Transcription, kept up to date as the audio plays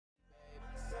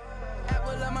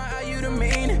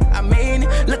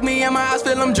Look me in my eyes,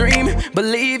 feel I'm dreaming.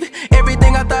 Believe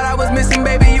everything I thought I was missing,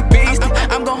 baby, you beast.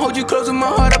 I'm gonna hold you close with my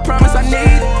heart, I promise I need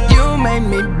it. You made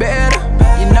me better.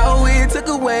 You know it took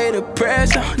away the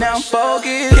pressure. Now I'm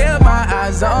focused. Kept my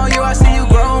eyes on you. I see you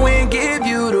growing. Give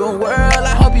you the world.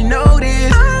 I hope you know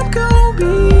this. I'm gonna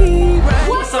be right.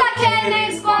 What's up,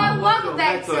 KandA squad? Welcome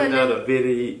back to another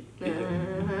video.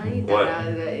 What?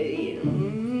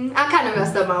 I kind of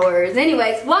messed up my words.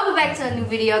 Anyways, welcome back to a new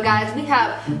video, guys. We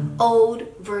have old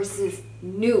versus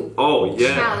new. Oh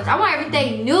yeah. Challenge. I want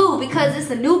everything new because it's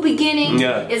a new beginning.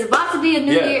 Yeah. It's about to be a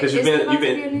new year. Because you've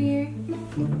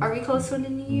been. Are we close to the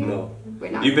new year? No.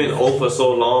 We're not. You've been old for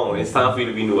so long. It's time for you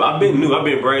to be new. I've been new. I've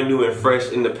been brand new and fresh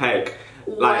in the pack.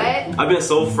 Like, I've been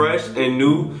so fresh and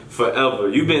new forever.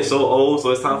 You've been so old,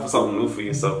 so it's time for something new for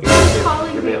yourself.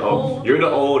 You've been old. You're the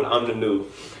old, I'm the new.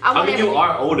 I mean, you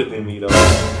are older than me, though.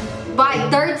 By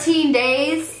 13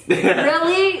 days?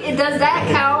 Really? Does that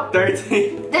count?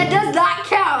 13. That does not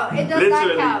count. It does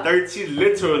not count.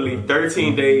 Literally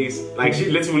 13 days. Like,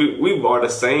 we are the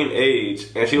same age,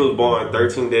 and she was born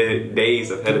 13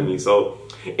 days ahead of me. So,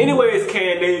 anyways,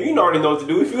 KandA, you already know what to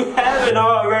do. If you haven't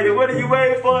already, what are you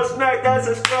waiting for? Smack that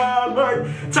subscribe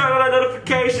button, turn on that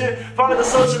notification, follow the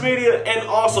social media, and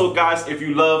also, guys, if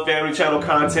you love family channel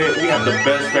content, we have the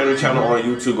best family channel on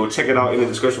YouTube. Go check it out in the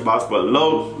description box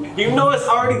below. You know it's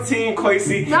already Team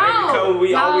Kwesi. No,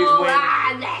 we always win.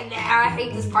 I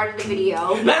hate this part of the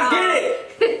video. Let's get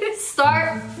it.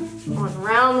 Start on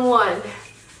round one.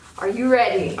 Are you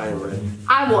ready? I am ready.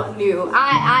 I want new.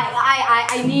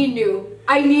 I need new.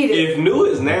 I need it. If new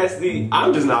is nasty,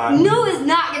 I'm just not. New is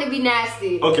not gonna be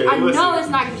nasty. Okay, I know it's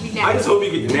not gonna be nasty. I just hope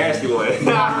you get the nasty one.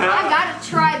 I gotta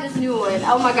try this new one.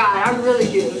 Oh my god, I really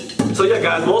do. So yeah,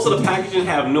 guys, most of the packaging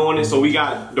have new on it. So we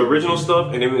got the original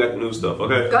stuff and then we got the new stuff.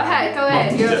 Okay. Go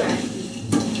ahead. You're okay.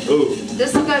 Ooh.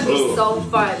 This is gonna be so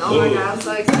fun. Oh my god, I'm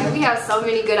so excited. We have so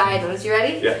many good items. You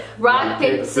ready? Yeah. Rock,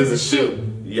 paper, scissors, shoot.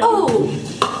 Yeah. Ooh.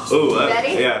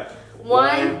 Ready? Yeah.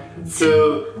 1,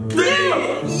 2, 3.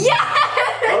 Yes!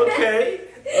 Okay.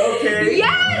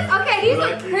 Yes! Okay, these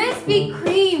are Krispy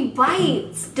Kreme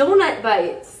bites. Donut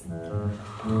bites.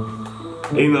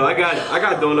 You know, I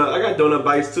got donut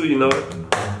bites too, you know.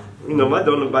 You know, my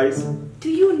donut bites. Do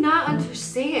you not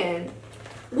understand?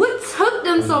 What took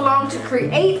them so long to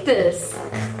create this?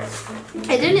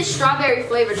 And then it's strawberry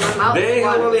flavored. My mouth is Dang,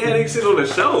 how long they had these sit on the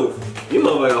shelf? You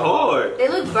motherfucking hard. They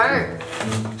look burnt.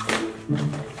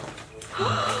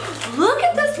 Look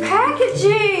at this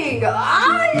packaging.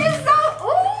 It's so,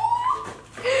 ooh.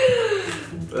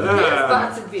 It's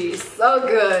about to be so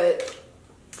good.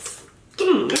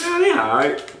 Yeah, they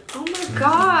alright. Oh my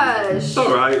gosh. It's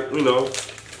alright, you know.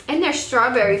 And they're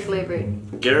strawberry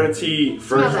flavored. Guaranteed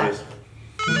freshness.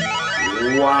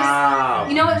 Wow.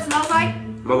 You know what it smells like?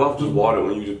 My mouth just watered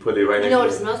when you just put it right next to it. You know what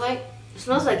it smells like? It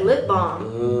smells like lip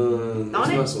balm. It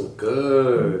smells so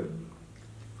good.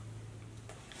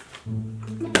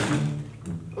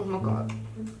 Oh my god.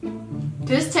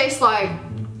 This tastes like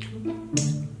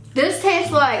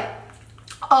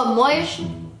a moist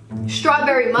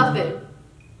strawberry muffin.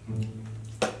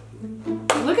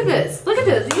 Look at this. Look at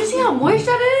this. Do you see how moist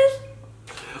that is?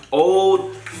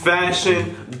 Old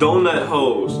fashioned donut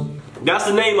hoes. That's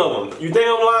the name of them. You think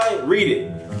I'm lying? Read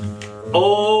it.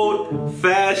 Old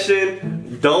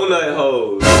fashioned donut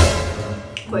hoes.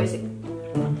 Kwesi.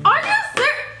 Are you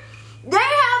serious? They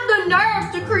have the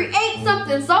nerve to create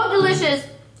something so delicious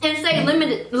and say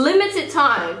limited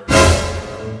time.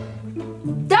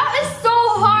 That is so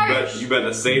harsh. You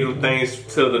better save them things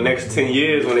till the next 10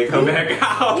 years when they come back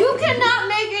out. You cannot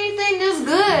make anything this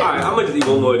good. Alright, I'm gonna just eat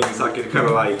one more of these so I can kind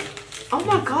of like. Oh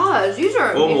my gosh, these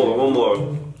are amazing. One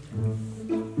more.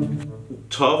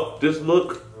 Tough, this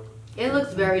look. It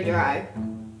looks very dry.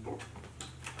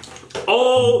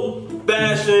 Old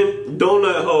fashioned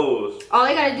donut hoes. All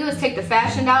they gotta do is take the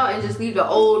fashion out and just leave the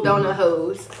old donut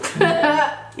hose.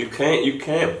 You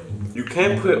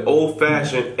can't put old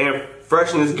fashioned and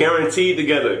freshness guaranteed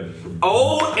together.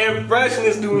 Old and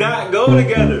freshness do not go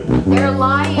together. They're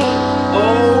lying.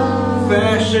 Old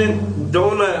fashioned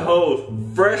donut hoes.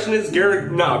 Freshness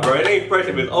guaranteed. Nah, bro, it ain't fresh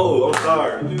if it's old. I'm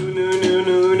sorry.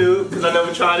 New. Cause I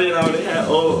never tried it and I already had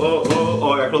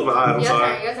oh, I gotta close my eyes. I'm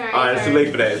sorry. Your turn. Alright, it's too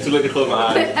late for that. It's too late to close my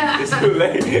eyes. It's too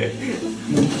late.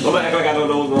 I'm gonna act like I don't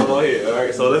know what's going on here.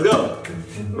 Alright, so let's go.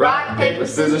 Rock, paper,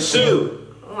 scissors, shoot.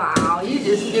 Wow, you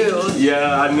just knew.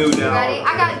 Yeah, I knew now. Ready?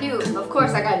 I got new. Of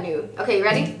course I got new. Okay, you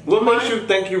ready? What makes you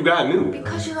think you got new?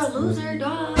 Because you're a loser,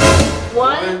 dog.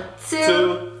 1,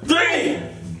 2, 3.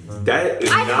 That is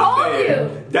I not told fair.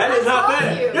 you. That is not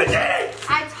fair. You did.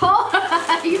 I told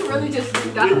you. Really just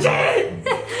freaked out. You did.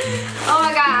 Oh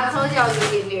my god, I told you I was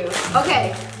gonna get new.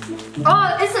 Okay.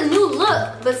 Oh, it's a new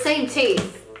look, but same taste.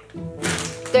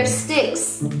 They're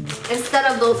sticks instead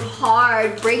of those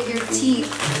hard, break your teeth,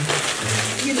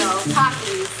 you know,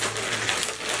 Takis.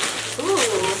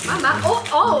 Ooh, my mouth.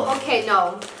 Oh, okay,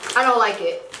 no. I don't like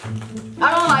it.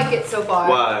 I don't like it so far.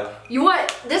 Why? You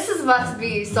what? This is about to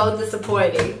be so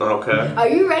disappointing. Okay. Are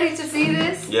you ready to see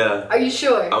this? Yeah. Are you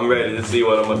sure? I'm ready to see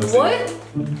what I'm about to see. What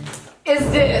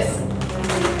is this?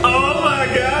 Oh my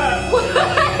god! What is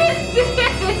this?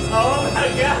 Oh my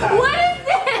god! What is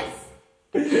this?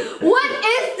 What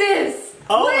is this?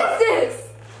 Oh What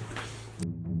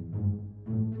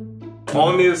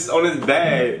is this? On this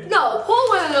bag. No, pull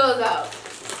one of those out.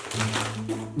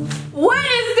 What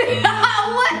is this?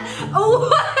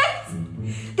 What?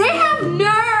 They have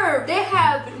nerve. They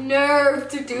have nerve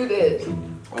to do this.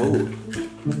 Oh.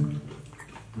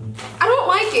 I don't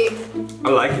like it. I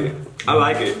like it. I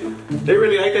like it. They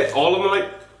really like that? All of them like...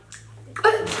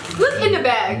 Look in the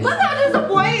bag. Look how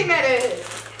disappointing that is.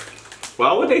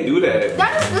 Why would they do that?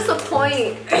 That is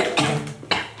disappointing.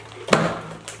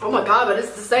 Oh my god, but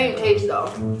it's the same taste though.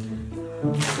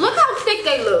 Look how thick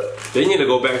they look. They need to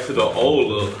go back to the old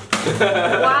look.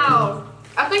 Wow.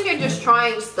 I think they're just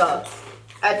trying stuff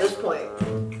at this point.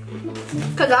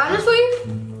 Cause honestly,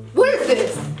 what is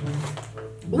this?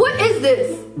 What is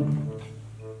this?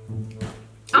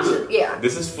 Yeah.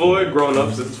 This is for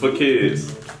grown-ups, this is for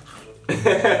kids.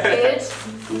 Kids?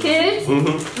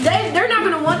 Mm-hmm. They're not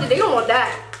gonna want it. They don't want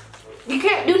that. You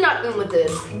can't do nothing with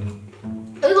this.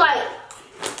 It's like,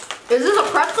 is this a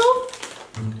pretzel?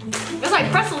 It's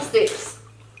like pretzel sticks.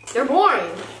 They're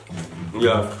boring.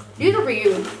 Yeah. These are for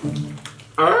you.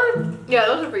 Alright. Yeah,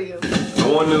 those are for you. I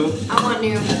want new. I want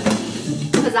new.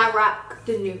 Cause I rock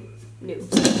the new. And you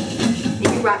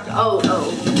rock the old.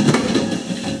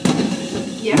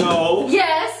 Yeah. No.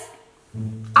 Yes.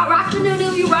 I rock the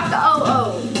new, you rock the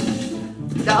old.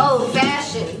 The old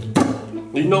fashioned.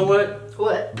 You know what?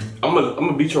 What? I'm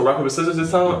gonna beat your rock, paper, scissors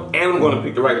this time, and I'm gonna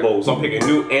pick the right bowl. So I'm picking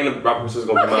new, and the rock, paper, scissors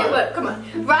gonna be Okay, mine. what? Come on.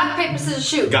 Rock, paper, scissors,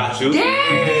 shoot. Got you.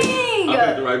 Dang! I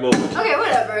picked the right bowl. Okay,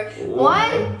 whatever.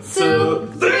 1, 2,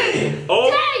 3. Oh,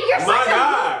 Dang, you're my such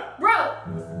God. a bro.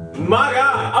 My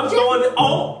God, I'm throwing it.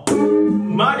 Oh,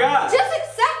 my God. Just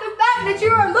accept the fact that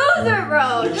you're a loser,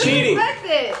 bro. You're Just cheating. accept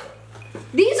it.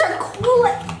 These are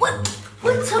Kool-Aid.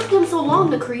 What took them so long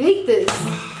to create this?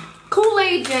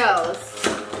 Kool-Aid gels.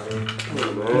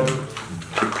 Oh, man.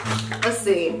 Let's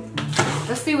see.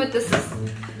 Let's see what this is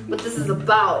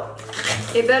about.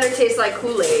 It better taste like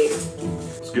Kool-Aid.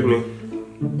 Excuse me.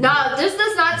 No, this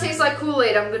does not taste like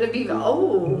Kool-Aid. I'm gonna be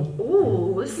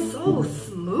ooh, it's so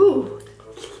smooth.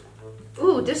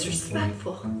 Ooh,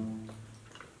 disrespectful.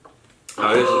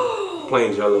 Oh, this is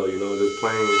plain Jello, you know, just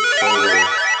plain Jello.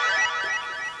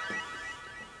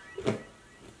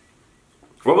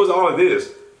 What was all of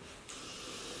this?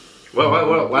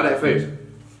 Why that face?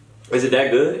 Is it that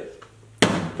good?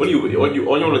 What are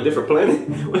you on a different planet?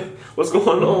 What's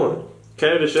going on?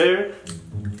 Care to share?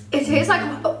 It tastes like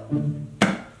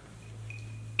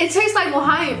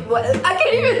Hawaiian. I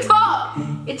can't even talk.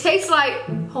 It tastes like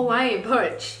Hawaiian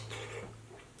punch.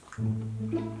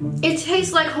 It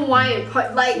tastes like Hawaiian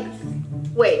punch. Like,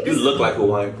 wait. You look like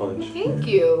Hawaiian Punch. Thank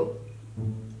you.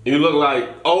 You look like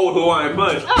old Hawaiian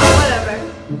Punch. Oh, whatever.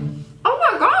 Oh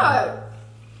my god.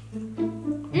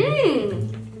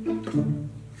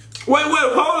 Wait,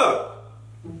 hold up.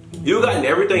 You gotten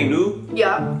everything new?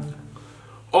 Yeah.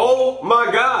 Oh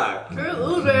my God. You're a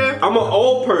loser. I'm an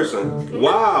old person.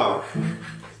 Wow.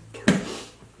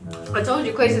 I told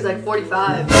you Kwesi's like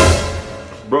 45.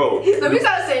 Bro. Let me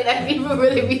stop saying that. People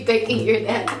really be thinking you're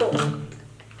that old.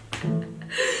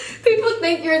 People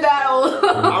think you're that old.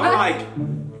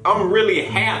 I'm really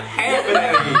half of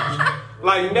that age.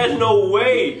 Like, there's no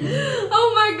way.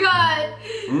 Oh my god.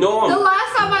 No. The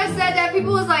last time I said that,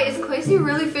 people was like, is Kwesi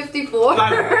really 54?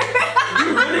 Like,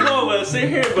 you really gonna sit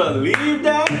here and believe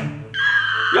that?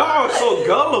 Y'all are so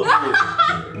gullible.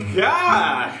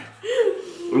 God.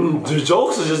 The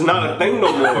jokes is just not a thing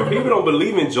no more. People don't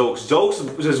believe in jokes. Jokes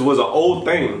just was an old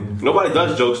thing. Nobody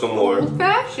does jokes no more. Old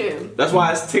fashioned. That's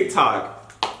why it's TikTok.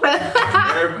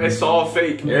 It's all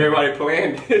fake. Everybody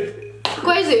planned it.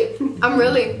 Kwesi, I'm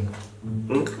really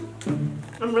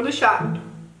shocked.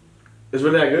 It's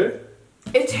really that good?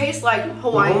 It tastes like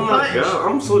Hawaiian Oh my punch. God,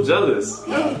 I'm so jealous.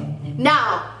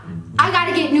 Now, I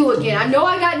gotta get new again. I know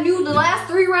I got new the last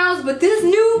 3 rounds, but this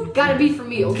new gotta be for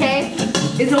me, okay?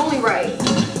 It's only right.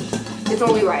 It's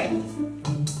only right.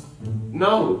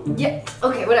 No. Yeah,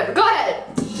 okay, whatever. Go ahead.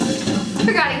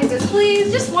 I gotta get this,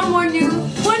 please. Just one more new.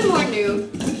 One more new.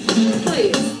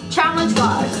 Please. Challenge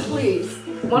guys, please.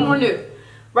 One more new.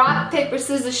 Rock, paper,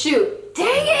 scissors, shoot. Dang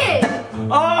it!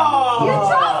 Oh! You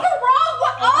chose the wrong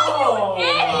one. Oh, you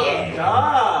idiot!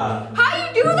 God. How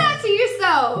you do that to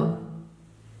yourself?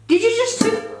 Did you just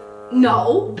choose?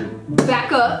 No.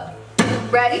 Back up.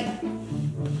 Ready?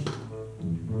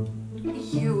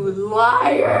 You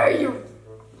liar! You.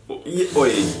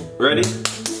 Wait, ready?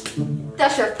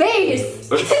 That's your face.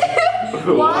 1,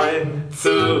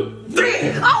 2, 3.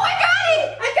 Oh, I got it!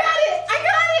 I got it! I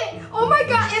got it! Oh my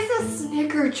god, it's a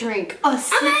Snicker drink. A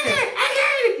Snicker. I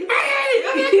got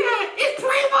it! It's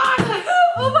plain water!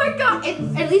 Oh my god,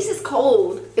 at least it's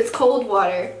cold. It's cold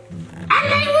water. I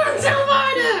got some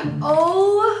water!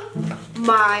 Oh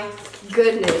my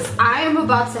goodness. I am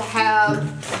about to have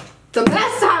the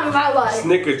best time of my life.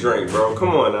 Snicker drink, bro. Come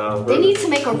on now. They need to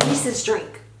make a Reese's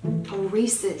drink. A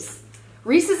Reese's.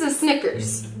 Reese's and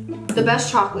Snickers. The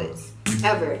best chocolates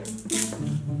ever.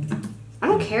 I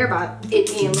don't care about it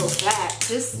being a little fat.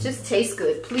 Just taste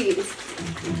good, please.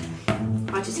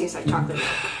 Why just taste like chocolate milk?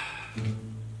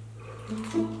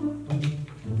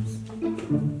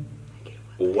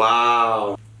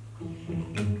 Wow.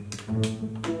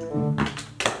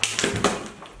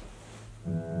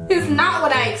 It's not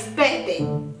what I expected.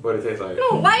 What it taste like? I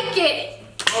don't like it.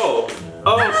 Oh,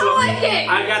 I don't so like it.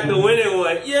 I got the winning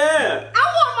one. Yeah. I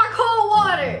want my cold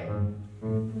water.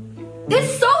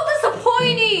 It's so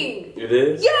disappointing. It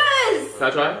is? Yes. Can I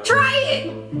try it? Try it.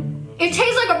 It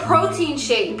tastes like a protein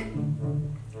shake.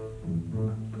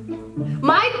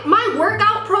 My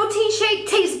workout protein shake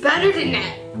tastes better than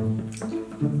that.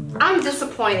 I'm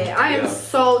disappointed. I am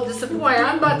so disappointed.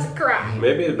 I'm about to cry.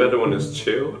 Maybe it's better when it's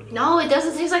chilled. No, it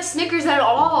doesn't taste like Snickers at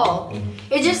all.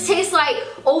 It just tastes like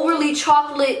overly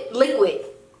chocolate liquid.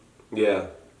 Yeah.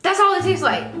 That's all it tastes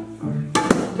like.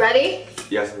 Ready?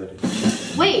 Yes, I'm ready.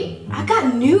 Wait, I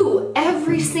got new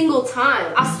every single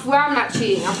time. I swear I'm not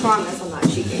cheating. I promise I'm not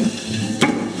cheating.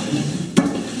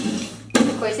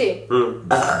 Kwesi.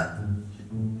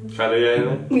 Try to do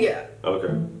anything? Yeah.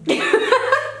 Okay.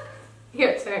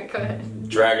 Your turn, go ahead.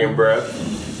 Dragon breath.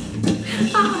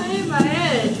 Ah, in my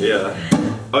head. Yeah.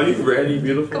 Are you ready,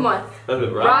 beautiful? Come on.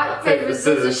 Rock, paper,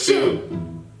 scissors, shoot.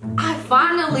 I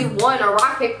finally won a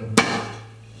rock, paper.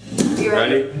 You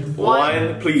ready?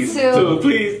 One, please. Two, Two,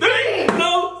 please. Three.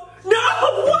 No. No.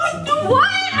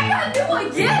 What? I gotta do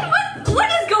again? What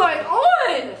is going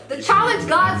on? The challenge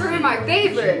gods are in my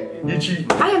favor. You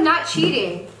cheat. I am not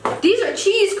cheating. These are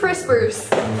cheese crispers.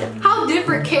 How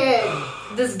different can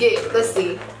this get? Let's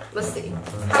see. Let's see.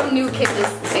 How new can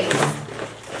this taste?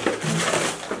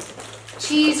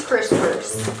 Cheese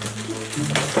crispers.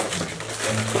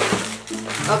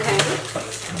 Okay.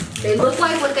 They look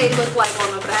like what they look like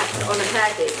on the back on the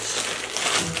package.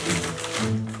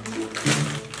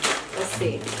 Let's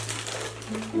see.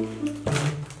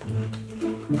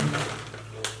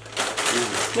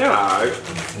 Yeah, alright.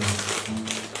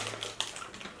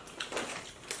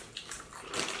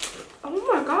 Oh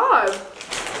my god.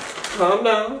 Calm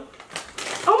down.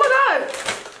 Oh my god.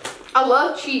 I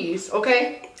love cheese,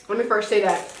 okay? Let me first say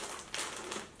that.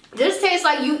 This tastes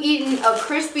like you eating a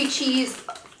crispy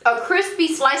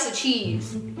slice of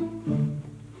cheese.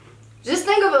 Just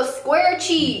think of a square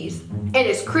cheese and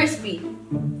it's crispy.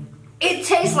 It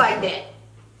tastes like that.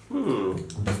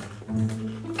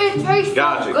 It tastes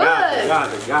Got so it,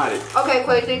 good. got it. Okay,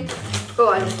 Kwesi.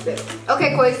 Go on, just spit.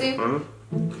 Okay, Kwesi.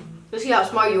 Let's see how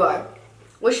smart you are.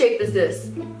 What shape is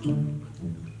this?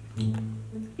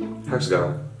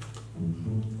 Hexagon.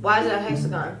 Why is it a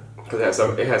hexagon? Because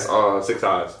it has 6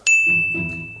 eyes.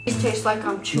 It tastes like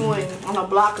I'm chewing on a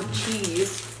block of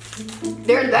cheese.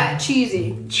 They're that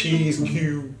cheesy. Cheese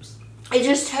cubes. It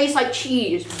just tastes like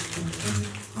cheese.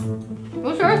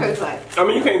 What's yours taste like? I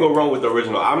mean, you can't go wrong with the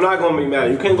original. I'm not gonna be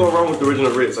mad. You can't go wrong with the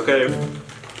original Ritz, okay?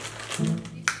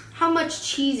 How much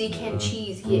cheesy can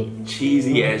cheese get?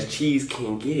 Cheesy as cheese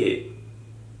can get.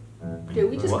 Did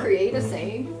we just create a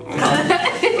saying?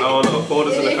 I don't know. Quote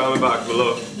us in the comment box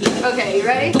below. Okay, you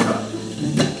ready?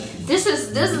 This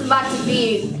is about to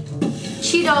be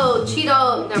Cheeto.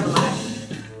 Never mind.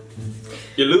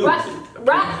 You lose.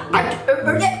 Right.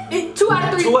 2 out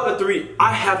of 3. 2 out of 3.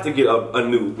 I have to get a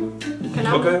new. Can I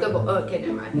move the okay,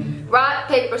 never mind. Rock,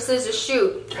 paper, scissors,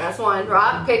 shoot. That's one.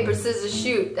 Rock, paper, scissors,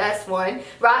 shoot. That's one.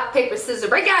 Rock, paper, scissors,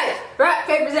 break out. Rock,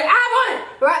 paper, scissors. I won.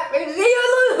 Rock, paper, scissors, you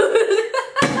lose.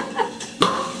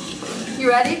 You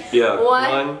ready? Yeah.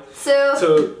 1, 2,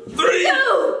 3. 2.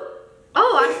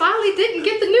 Oh, I finally didn't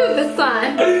get the new this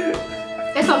time.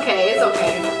 It's okay. It's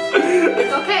okay.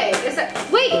 It's okay.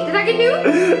 Wait, did I get new?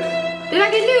 Did I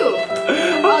get new?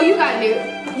 Oh, you got new.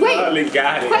 Wait. Finally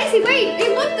got it. Kwesi, wait.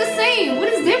 They look the same. What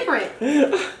is different?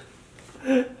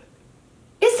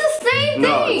 It's the same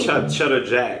thing. No, cheddar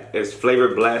jack. It's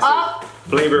flavor blasted.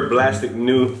 Flavor blasted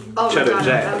new cheddar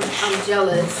jack. I'm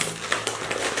jealous.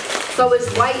 So it's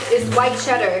white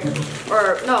cheddar.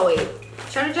 Or no wait.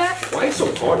 Cheddar jack? Why is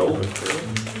it so hard to open?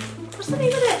 What's the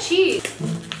name of that cheese?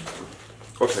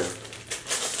 Okay.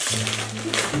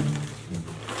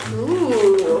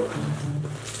 Ooh.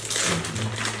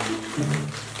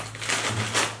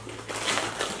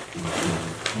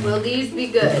 Will these be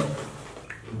good?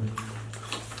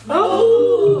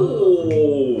 Oh!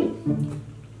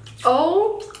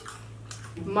 Oh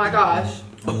my gosh.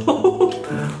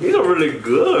 These are really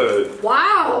good.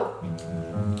 Wow.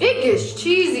 It gets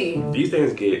cheesy. These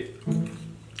things get...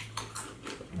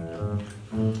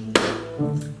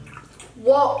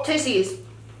 Whoa, taste these.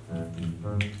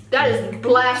 That is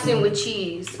blasting with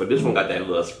cheese. But this one got that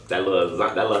little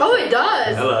Oh, it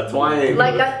does. That little twang.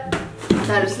 Like that.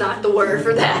 That is not the word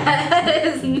for that. That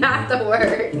is not the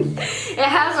word. It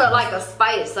has like a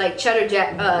spice, like cheddar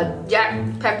jack,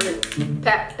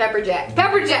 pepper jack.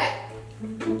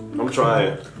 I'm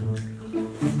trying.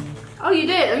 Oh, you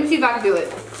did. Let me see if I can do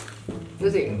it.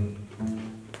 Let's see.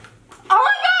 Oh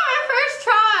my god, my first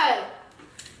try.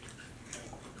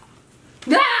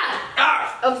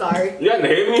 Ah! I'm sorry. You didn't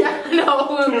hit me?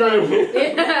 No, I'm sorry.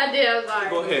 Yeah, I did. I'm sorry.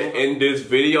 Go ahead. In this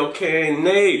video,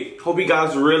 KandA. Hope you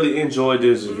guys really enjoyed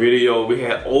this video. We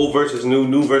had old versus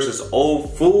new versus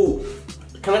old food.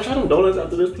 Can I try them donuts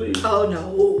after this, please? Oh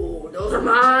no, those are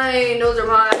mine. Those are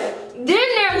mine. Then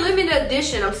they're limited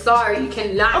edition. I'm sorry, you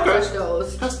cannot touch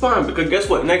those. That's fine, because guess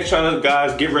what? Next challenge,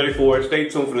 guys, get ready for it. Stay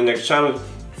tuned for the next challenge.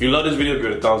 If you love this video, give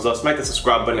it a thumbs up, smack the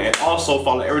subscribe button, and also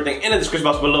follow everything in the description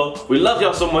box below. We love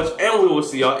y'all so much, and we will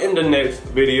see y'all in the next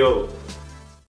video.